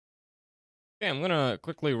Okay, I'm gonna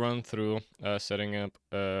quickly run through setting up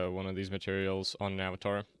one of these materials on an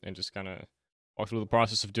avatar and just kind of walk through the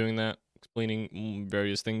process of doing that, explaining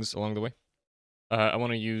various things along the way. I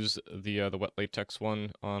want to use the wet latex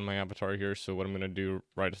one on my avatar here, so what I'm gonna do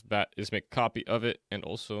right off the bat is make a copy of it and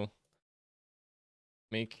also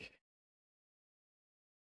make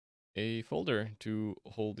a folder to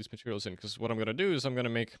hold these materials in. Because what I'm gonna do is I'm gonna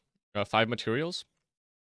make 5 materials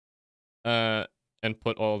uh, and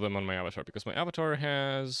put all of them on my avatar because my avatar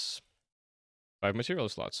has 5 material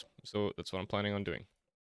slots. So that's what I'm planning on doing.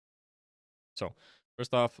 So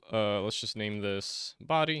first off, let's just name this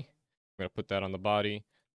body. I'm gonna put that on the body.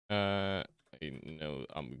 I know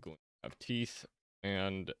I'm going to have teeth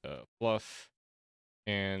and fluff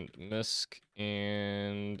and misc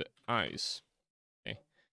and eyes. Okay.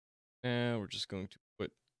 And we're just going to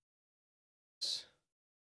put this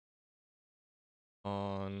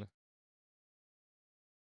on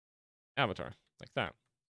avatar like that.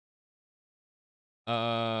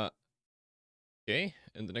 Okay.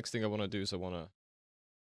 And the next thing I want to do is I want to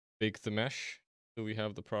bake the mesh so we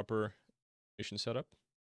have the proper mission setup.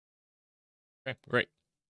 Okay, great.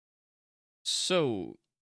 So,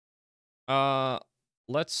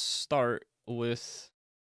 let's start with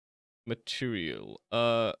material.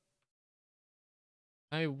 I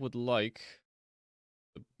would like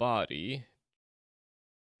the body.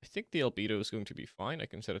 I think the albedo is going to be fine. I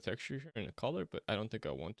can set a texture here and a color, but I don't think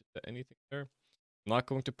I want to set anything there. I'm not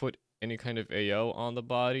going to put any kind of AO on the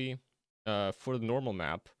body. For the normal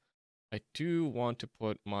map, I do want to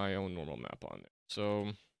put my own normal map on there.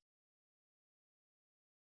 So,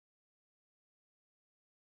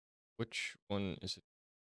 which one is it?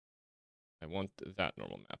 I want that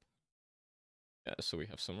normal map. Yeah, so we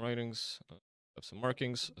have some writings, have some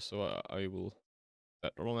markings. So I will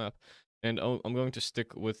that normal map, and I'm going to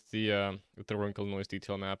stick with the wrinkle noise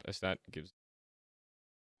detail map as that gives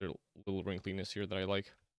a little wrinkliness here that I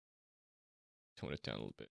like. Tone it down a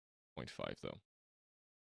little bit, 0.5 though.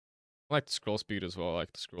 I like the scroll speed as well. I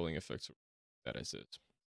like the scrolling effects. That is it.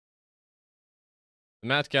 The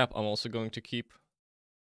matte cap I'm also going to keep.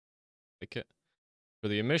 Like it for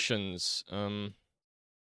the emissions. Going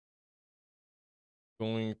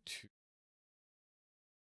to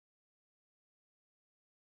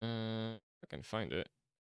I can find it.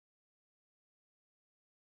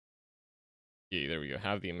 Yeah, there we go.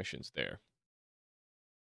 Have the emissions there.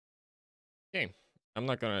 Okay. I'm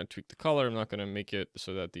not gonna tweak the color. I'm not gonna make it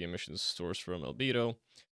so that the emissions source from albedo.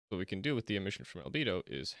 What we can do with the emission from albedo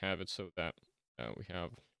is have it so that we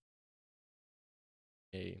have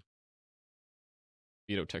a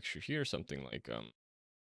albedo texture here, something like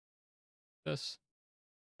this,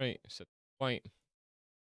 right? Set white. We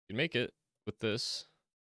can make it with this.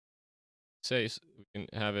 Say we can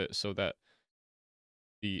have it so that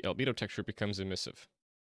the albedo texture becomes emissive.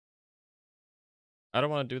 I don't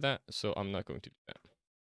want to do that, so I'm not going to do that.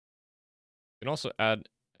 You can also add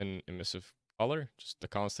an emissive color, just the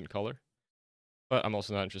constant color, but I'm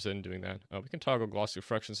also not interested in doing that. We can toggle glossy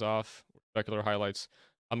reflections off, specular highlights.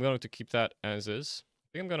 I'm going to keep that as is. I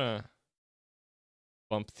think I'm gonna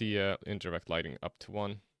bump the indirect lighting up to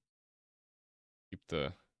 1. Keep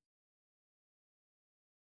the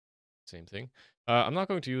same thing. I'm not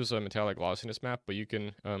going to use a metallic glossiness map, but you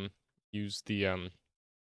can use the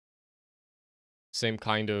same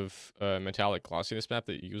kind of metallic glossiness map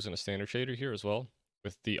that you use in a standard shader here as well,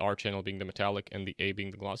 with the R channel being the metallic and the A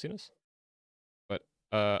being the glossiness. But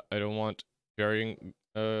I don't want varying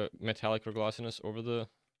metallic or glossiness over the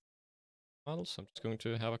models, so I'm just going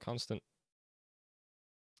to have a constant.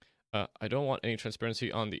 I don't want any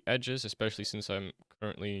transparency on the edges, especially since I'm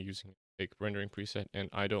currently using a fake rendering preset, and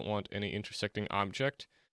I don't want any intersecting object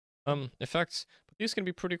effects, but these can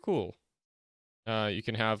be pretty cool. You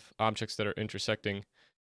can have objects that are intersecting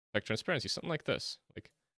like transparency, something like this. Like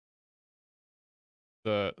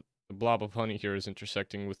the blob of honey here is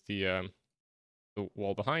intersecting with the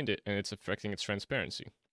wall behind it, and it's affecting its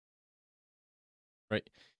transparency. Right?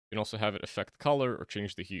 You can also have it affect color or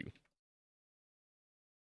change the hue.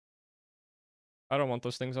 I don't want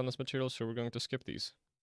those things on this material, so we're going to skip these.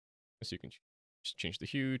 So you can just change the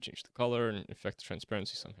hue, change the color, and affect the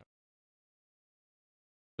transparency somehow.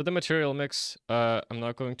 For the material mix, I'm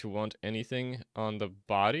not going to want anything on the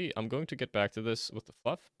body. I'm going to get back to this with the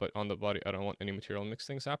fluff, but on the body, I don't want any material mix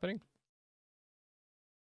things happening.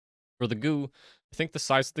 For the goo, I think the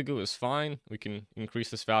size of the goo is fine. We can increase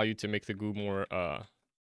this value to make the goo more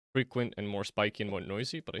frequent and more spiky and more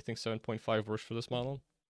noisy, but I think 7.5 works for this model.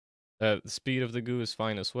 The speed of the goo is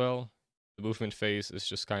fine as well. The movement phase is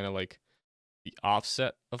just kind of like the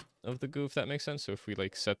offset of the goo, if that makes sense. So if we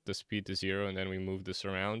like set the speed to 0 and then we move this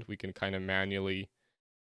around, we can kind of manually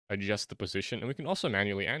adjust the position, and we can also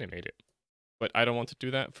manually animate it. But I don't want to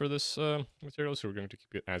do that for this material, so we're going to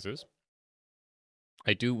keep it as is.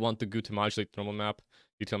 I do want the goo to modulate normal map,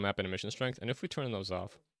 detail map, and emission strength, and if we turn those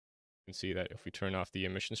off, you can see that if we turn off the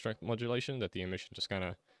emission strength modulation, that the emission just kind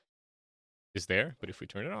of is there. But if we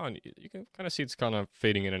turn it on, you can kind of see it's kind of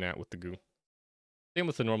fading in and out with the goo. Same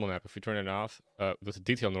with the normal map. If we turn it off, with the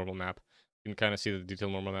detail normal map, you can kind of see that the detail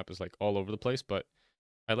normal map is like all over the place, but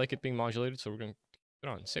I like it being modulated, so we're going to keep it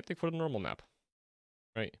on. Same thing for the normal map,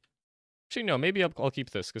 right? Actually, no, maybe I'll keep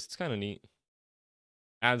this, because it's kind of neat.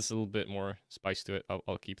 Adds a little bit more spice to it.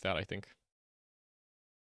 I'll keep that, I think.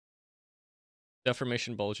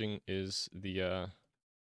 Deformation bulging is the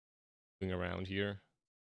thing around here.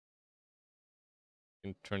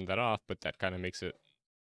 You can turn that off, but that kind of makes it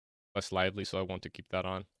less lively, so I want to keep that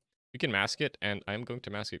on. We can mask it, and I'm going to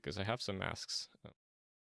mask it because I have some masks.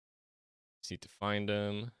 Just need to find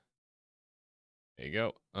them. There you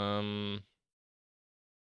go.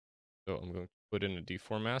 So I'm going to put in a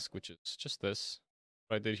deform mask, which is just this.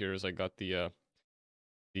 What I did here is I got the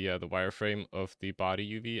wireframe of the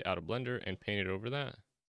body UV out of Blender and painted over that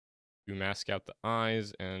to mask out the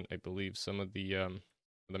eyes and I believe some of the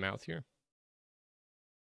mouth here.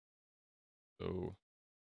 So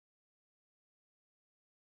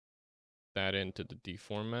that into the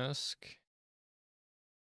deform mask.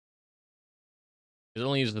 It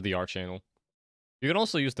only uses the VR channel. You can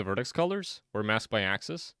also use the vertex colors or mask by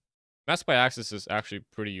axis. Mask by axis is actually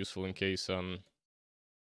pretty useful in case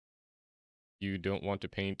you don't want to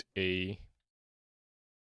paint a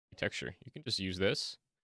texture. You can just use this,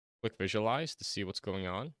 click visualize to see what's going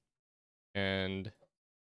on, and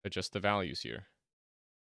adjust the values here.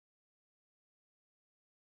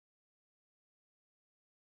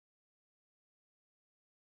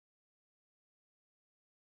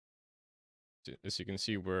 As you can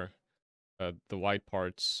see, where the white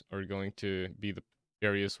parts are going to be the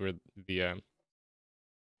areas where the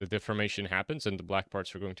deformation happens, and the black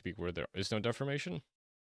parts are going to be where there is no deformation.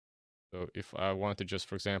 So if I want to just,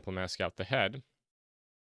 for example, mask out the head,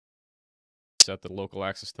 set the local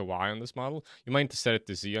axis to Y on this model. You might need to set it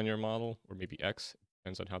to Z on your model, or maybe X.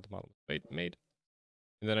 Depends on how the model is made.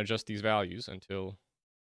 And then adjust these values until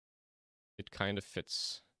it kind of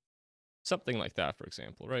fits. Something like that, for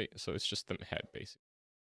example, right? So it's just the head, basically.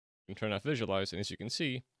 You can turn off visualize, and as you can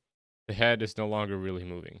see, the head is no longer really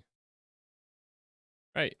moving.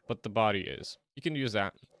 Right, but the body is. You can use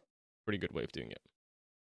that. Pretty good way of doing it.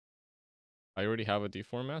 I already have a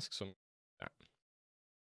deform mask, so I'm that.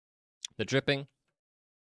 The dripping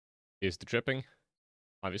is the dripping,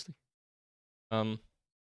 obviously. Gonna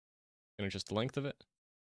adjust the length of it.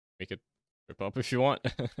 Make it drip up if you want.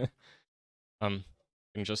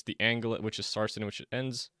 Adjust the angle at which it starts and which it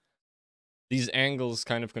ends. These angles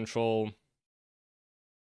kind of control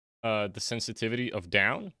the sensitivity of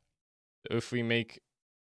down. If we make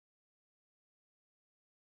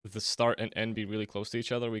the start and end be really close to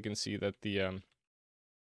each other, we can see that the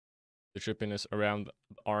drippiness around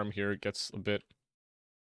the arm here gets a bit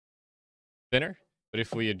thinner. But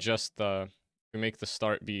if we adjust we make the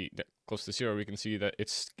start be close to 0, we can see that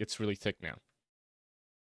it's really thick now.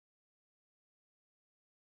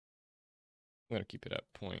 I'm gonna keep it at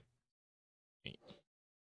 0.8.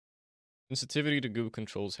 Sensitivity to goo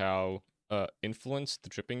controls how influenced the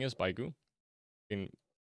dripping is by goo. You can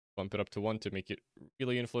bump it up to 1 to make it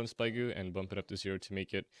really influenced by goo, and bump it up to 0 to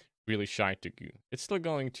make it really shy to goo. It's still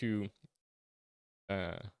going to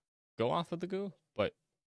go off of the goo, but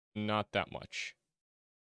not that much.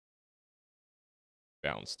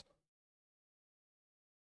 Balanced.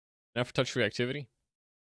 Now for touch reactivity.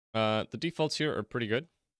 The defaults here are pretty good.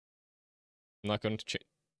 I'm not going to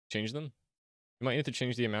change them. You might need to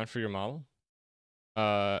change the amount for your model.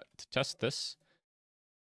 To test this,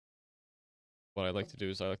 what I like to do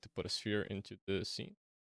is I like to put a sphere into the scene.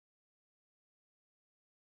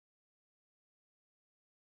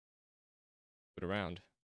 Put around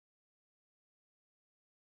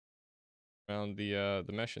the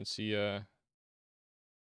mesh and see how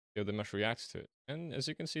the mesh reacts to it. And as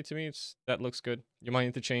you can see, to me, that looks good. You might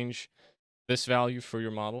need to change this value for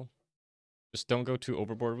your model. Just don't go too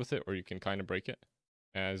overboard with it, or you can kind of break it,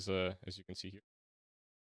 as you can see here.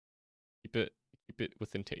 Keep it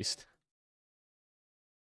within taste.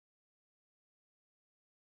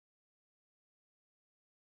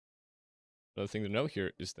 Another thing to note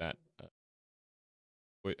here is that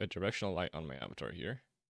put a directional light on my avatar here,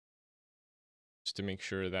 just to make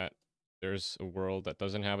sure that there's a world that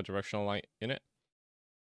doesn't have a directional light in it.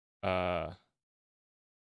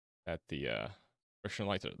 that the directional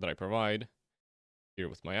light that I provide here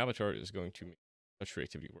with my avatar is going to make touch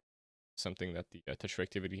reactivity work. Something that the touch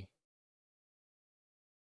reactivity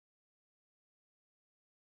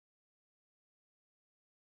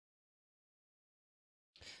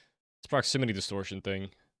this proximity distortion thing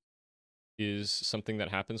is something that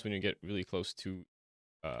happens when you get really close to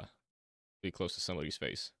somebody's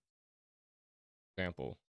face. For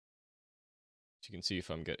example, as you can see, if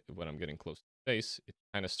when I'm getting close to the face, it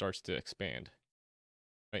kind of starts to expand,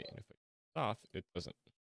 right? And if it's off, it doesn't.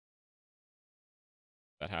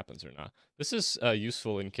 That happens or not. This is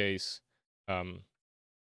useful in case um,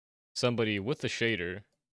 somebody with the shader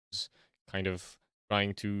is kind of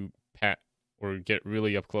trying to pat or get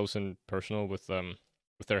really up close and personal with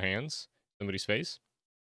their hands, somebody's face,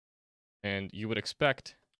 and you would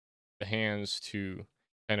expect the hands to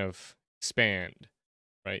kind of expand,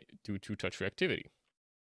 right, due to touch reactivity.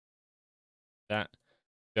 That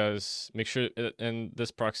does make sure, and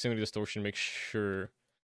this proximity distortion makes sure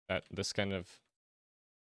that this kind of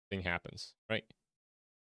thing happens, right?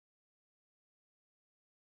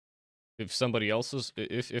 If somebody else's,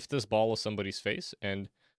 if this ball is somebody's face, and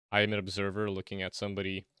I am an observer looking at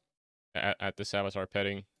somebody at this avatar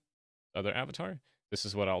petting other avatar, this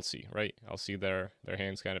is what I'll see, right? I'll see their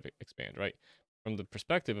hands kind of expand, right? From the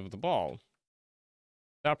perspective of the ball,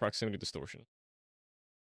 without proximity distortion,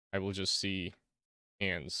 I will just see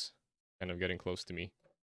hands kind of getting close to me,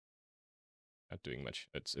 not doing much.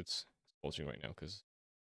 It's bulging right now because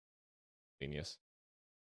genius.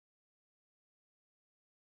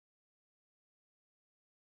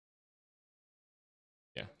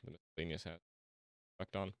 Yeah, the miscellaneous hat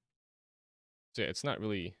effect on. So yeah, it's not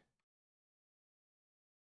really,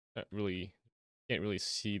 can't really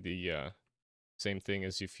see the same thing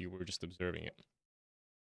as if you were just observing it.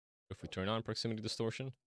 If we turn on proximity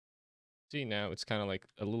distortion, see now it's kind of like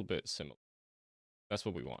a little bit similar. That's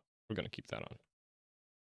what we want. We're gonna keep that on.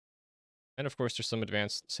 And of course, there's some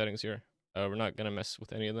advanced settings here. We're not gonna mess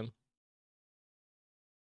with any of them.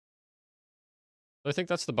 So I think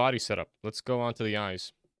that's the body setup. Let's go on to the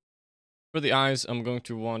eyes. For the eyes, I'm going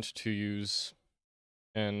to want to use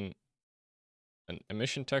an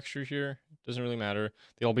emission texture here. Doesn't really matter.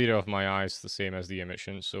 The albedo of my eye is the same as the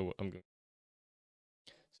emission, so I'm going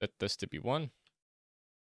to set this to be 1.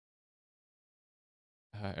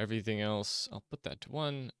 Everything else, I'll put that to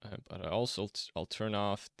 1, but I'll turn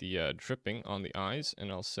off the dripping on the eyes,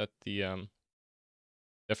 and I'll set the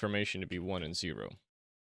deformation to be 1 and 0.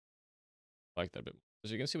 I like that a bit more.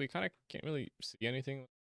 As you can see, we kind of can't really see anything.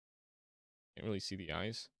 Can't really see the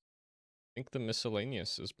eyes. I think the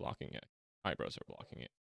miscellaneous is blocking it. Eyebrows are blocking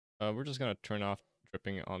it. We're just gonna turn off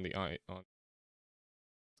dripping on the eye on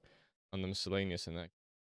the miscellaneous, and that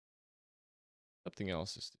something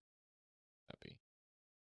else is happy.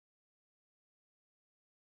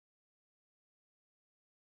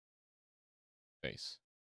 Face.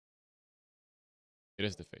 It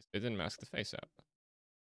is the face. It didn't mask the face app.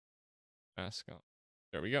 Mask on.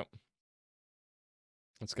 There we go.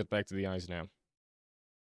 Let's get back to the eyes now.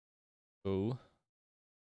 So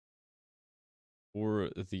for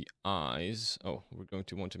the eyes, we're going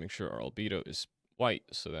to want to make sure our albedo is white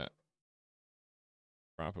so that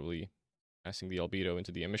properly passing the albedo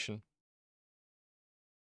into the emission.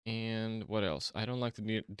 And what else? I don't like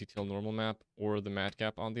the detail normal map or the matte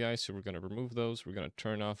gap on the eye, so we're going to remove those. We're going to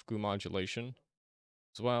turn off goo modulation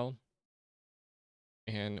as well.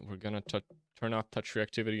 And we're going to turn off touch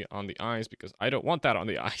reactivity on the eyes because I don't want that on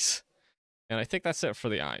the eyes. And I think that's it for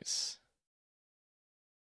the eyes.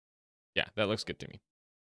 Yeah, that looks good to me.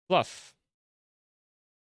 Fluff.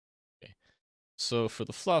 Okay. So for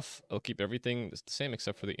the fluff, I'll keep everything the same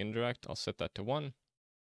except for the indirect. I'll set that to 1.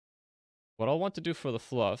 What I'll want to do for the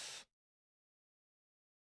fluff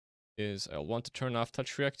is I'll want to turn off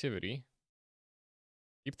touch reactivity,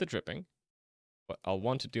 keep the dripping, but I'll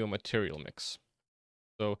want to do a material mix.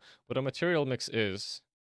 So what a material mix is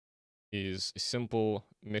a simple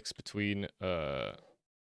mix between the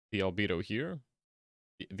albedo here,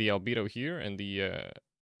 the albedo here, and the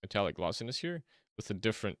metallic glossiness here, with a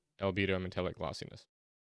different albedo and metallic glossiness.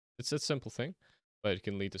 It's a simple thing, but it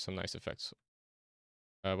can lead to some nice effects.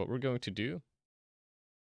 What we're going to do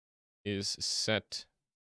is set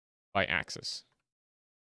by axis.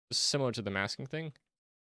 This is similar to the masking thing.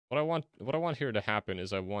 What I want here to happen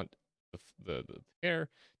is I want the hair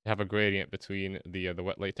to have a gradient between the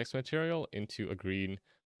wet latex material into a green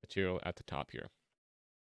material at the top here.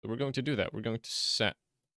 So we're going to do that. We're going to set.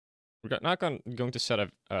 We're not going to set a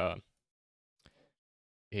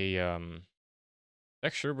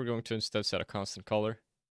texture. We're going to instead set a constant color,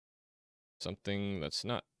 something that's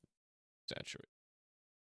not saturated.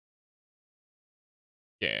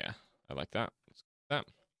 Yeah, I like that. Let's go with that.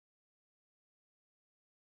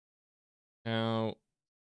 Now,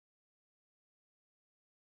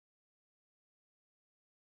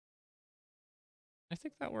 I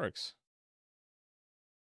think that works.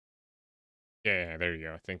 Yeah, there you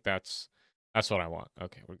go. I think that's what I want.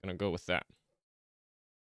 Okay, we're gonna go with that.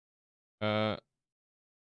 Uh,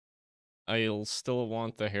 I'll still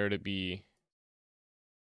want the hair to be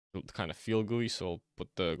kind of feel gooey, so I'll put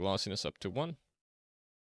the glossiness up to 1.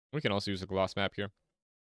 We can also use a gloss map here.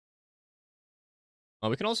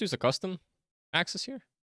 We can also use a custom axis here.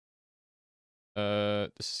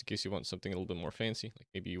 This is in case you want something a little bit more fancy. Like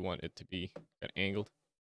maybe you want it to be kind of angled.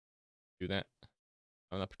 Do that.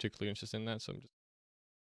 I'm not particularly interested in that, so I'm just...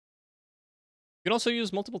 You can also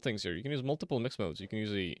use multiple things here. You can use multiple mix modes. You can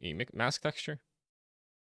use a mask texture.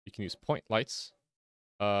 You can use point lights.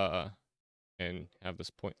 And have this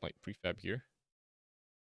point light prefab here.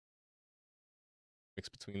 Mix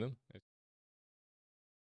between them.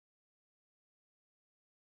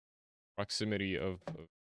 Proximity of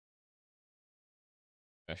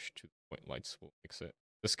mesh to the point lights will mix it.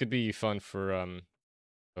 This could be fun for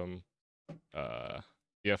some BF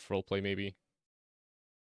roleplay maybe.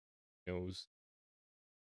 Knows.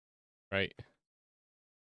 Right.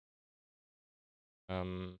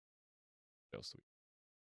 What else do we...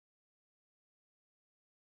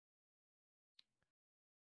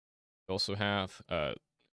 also have you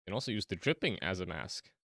can also use the dripping as a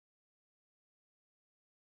mask.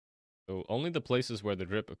 So only the places where the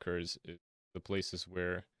drip occurs is the places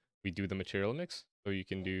where we do the material mix. So you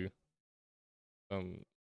can do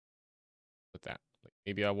with that. Like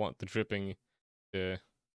maybe I want the dripping to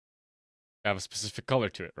have a specific color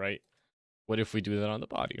to it, right? What if we do that on the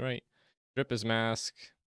body, right? Drip is mask.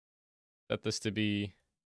 Set this to be,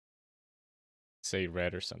 say,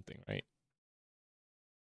 red or something, right?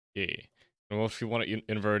 Yeah. And what if you want to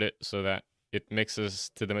invert it so that it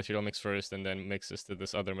mixes to the material mix first and then mixes to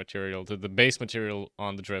this other material, to the base material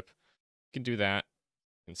on the drip? You can do that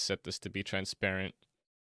and set this to be transparent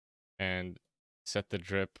and set the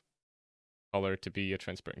drip color to be a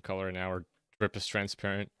transparent color, and our drip is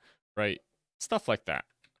transparent, right? Stuff like that.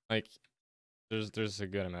 Like, there's a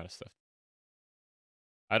good amount of stuff.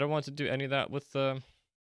 I don't want to do any of that with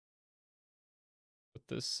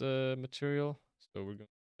this material, so we're going to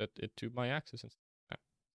set it to my axis instead.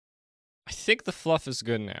 I think the fluff is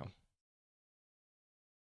good now.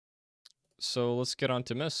 So let's get on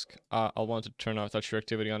to Misk. I'll want to turn off touch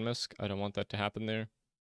reactivity on Misk. I don't want that to happen there.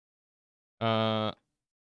 I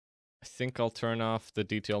think I'll turn off the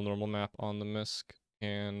detail normal map on the Misk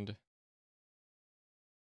and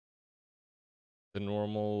the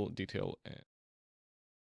normal detail. And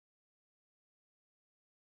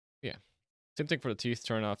yeah, same thing for the teeth.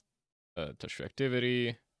 Turn off touch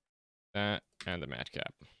reactivity, that, and the matte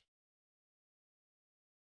cap.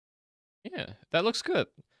 Yeah, that looks good.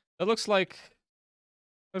 That looks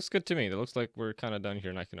good to me. That looks like we're kind of done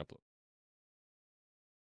here, and I can upload.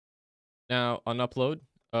 Now on upload,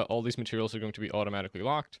 all these materials are going to be automatically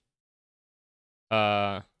locked.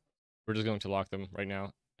 We're just going to lock them right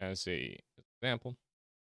now as a example.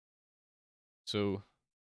 So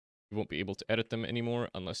you won't be able to edit them anymore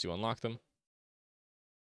unless you unlock them.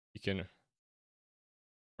 You can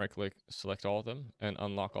right-click, select all of them, and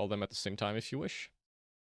unlock all of them at the same time if you wish.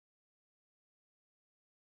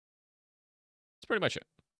 That's pretty much it.